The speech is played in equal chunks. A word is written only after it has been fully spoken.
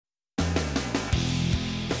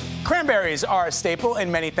Cranberries are a staple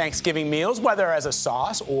in many Thanksgiving meals, whether as a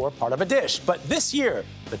sauce or part of a dish. But this year,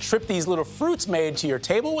 the trip these little fruits made to your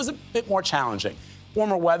table was a bit more challenging.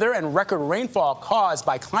 Warmer weather and record rainfall caused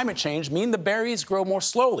by climate change mean the berries grow more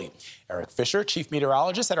slowly. Eric Fisher, chief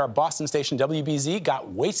meteorologist at our Boston station WBZ,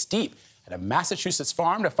 got waist deep at a Massachusetts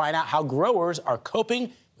farm to find out how growers are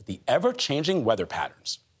coping with the ever-changing weather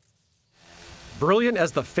patterns. Brilliant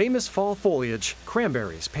as the famous fall foliage,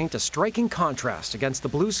 cranberries paint a striking contrast against the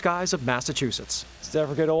blue skies of Massachusetts. Does it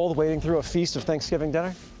ever get old waiting through a feast of Thanksgiving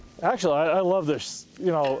dinner? Actually, I love this.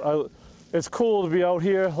 It's cool to be out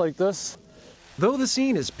here like this. Though the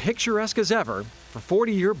scene is picturesque as ever, for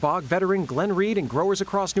 40-year bog veteran Glenn Reed and growers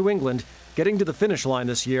across New England, getting to the finish line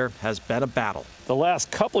this year has been a battle. The last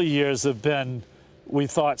couple of years have been, we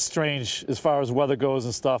thought, strange as far as weather goes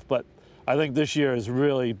and stuff, but I think this year has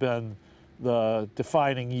really been the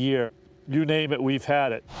defining year. You name it, we've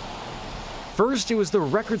had it. First, it was the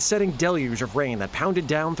record-setting deluge of rain that pounded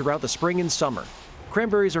down throughout the spring and summer.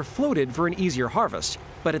 Cranberries are floated for an easier harvest,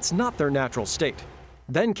 but it's not their natural state.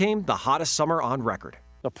 Then came the hottest summer on record.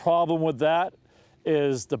 The problem with that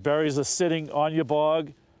is the berries are sitting on your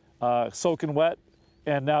bog, soaking wet,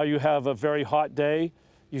 and now you have a very hot day,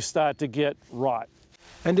 you start to get rot.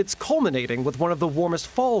 And it's culminating with one of the warmest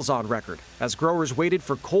falls on record, as growers waited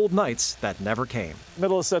for cold nights that never came.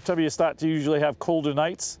 Middle of September, you start to usually have colder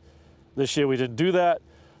nights. This year we didn't do that,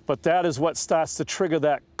 but that is what starts to trigger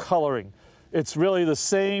that coloring. It's really the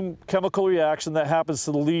same chemical reaction that happens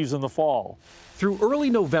to the leaves in the fall. Through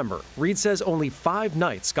early November, Reed says only 5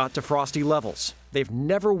 nights got to frosty levels. They've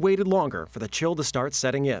never waited longer for the chill to start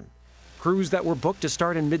setting in. Crews that were booked to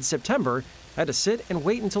start in mid-September had to sit and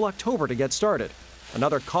wait until October to get started.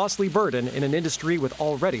 Another costly burden in an industry with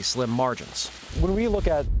already slim margins. When we look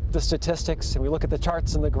at the statistics and we look at the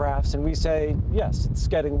charts and the graphs and we say, yes, it's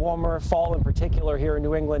getting warmer, fall in particular here in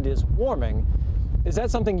New England is warming, is that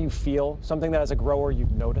something you feel, something that as a grower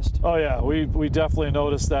you've noticed? Oh yeah, we definitely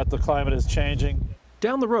noticed that the climate is changing.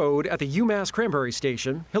 Down the road at the UMass Cranberry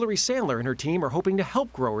Station, Hillary Sandler and her team are hoping to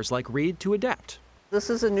help growers like Reed to adapt. This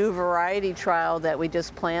is a new variety trial that we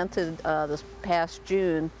just planted this past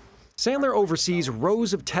June. Sandler oversees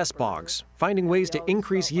rows of test bogs, finding ways to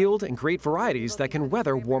increase yield and create varieties that can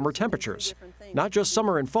weather warmer temperatures. Not just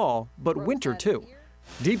summer and fall, but winter too.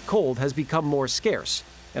 Deep cold has become more scarce,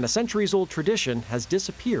 and a centuries-old tradition has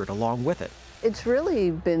disappeared along with it. It's really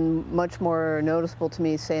been much more noticeable to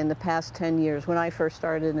me, say, in the past 10 years. When I first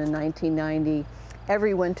started in 1990,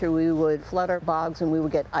 every winter we would flood our bogs and we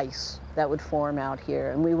would get ice that would form out here,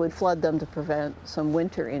 and we would flood them to prevent some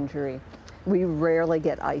winter injury. We rarely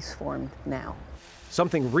get ice formed now.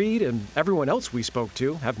 Something Reed and everyone else we spoke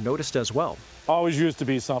to have noticed as well. Always used to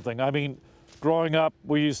be something. I mean, growing up,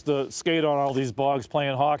 we used to skate on all these bogs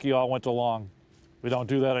playing hockey all winter long. We don't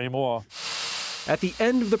do that anymore. At the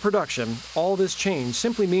end of the production, all this change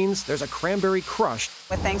simply means there's a cranberry crush.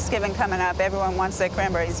 With Thanksgiving coming up, everyone wants their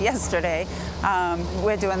cranberries yesterday.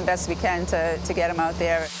 We're doing the best we can to get them out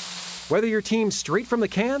there. Whether your team's straight from the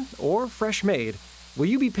can or fresh made, will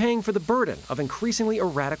you be paying for the burden of increasingly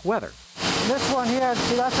erratic weather? This one here,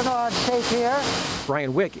 see, that's an odd shape here.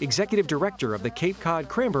 Brian Wick, executive director of the Cape Cod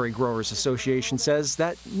Cranberry Growers Association, says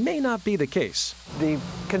that may not be the case. The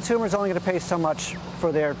consumer's only going to pay so much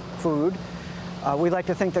for their food. We like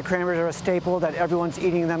to think that cranberries are a staple, that everyone's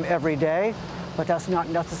eating them every day, but that's not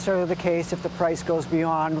necessarily the case if the price goes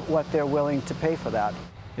beyond what they're willing to pay for that.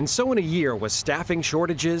 And so in a year with staffing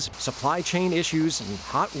shortages, supply chain issues, and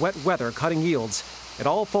hot, wet weather cutting yields, it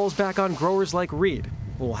all falls back on growers like Reed,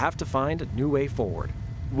 who will have to find a new way forward.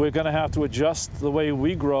 We're going to have to adjust the way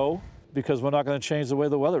we grow because we're not going to change the way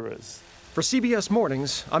the weather is. For CBS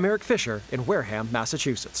Mornings, I'm Eric Fisher in Wareham,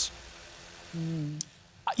 Massachusetts.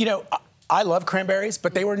 You know, I love cranberries,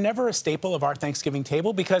 but they were never a staple of our Thanksgiving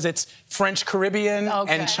table because it's French, Caribbean,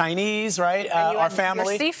 and Chinese, right? Our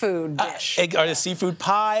family. Your seafood dish. Or the seafood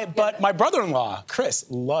pie. But my brother-in-law, Chris,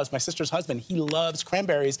 loves, my sister's husband, he loves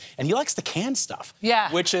cranberries, and he likes the canned stuff. Yeah.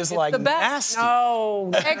 Which is it's like the best. nasty.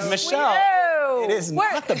 No. Michelle, it is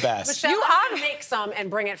not the best. Michelle, I'm going to make some and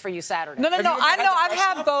bring it for you Saturday. No. I know. I've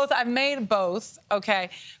had both. I've made both, okay?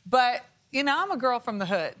 But, you know, I'm a girl from the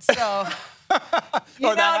hood, so... that was a staple.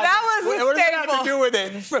 What does that have to do with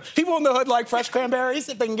it? People in the hood like fresh cranberries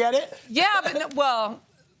if they can get it? Yeah, but, well...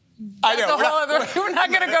 I know. We're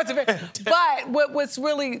not going to go to it. But what's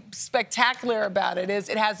really spectacular about it is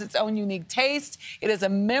it has its own unique taste. It is a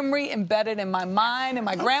memory embedded in my mind, in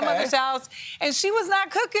my grandmother's house. And she was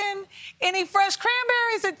not cooking any fresh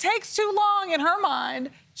cranberries. It takes too long in her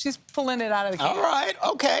mind. She's pulling it out of the can. All right.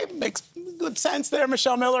 Okay. Makes good sense there,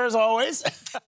 Michelle Miller, as always.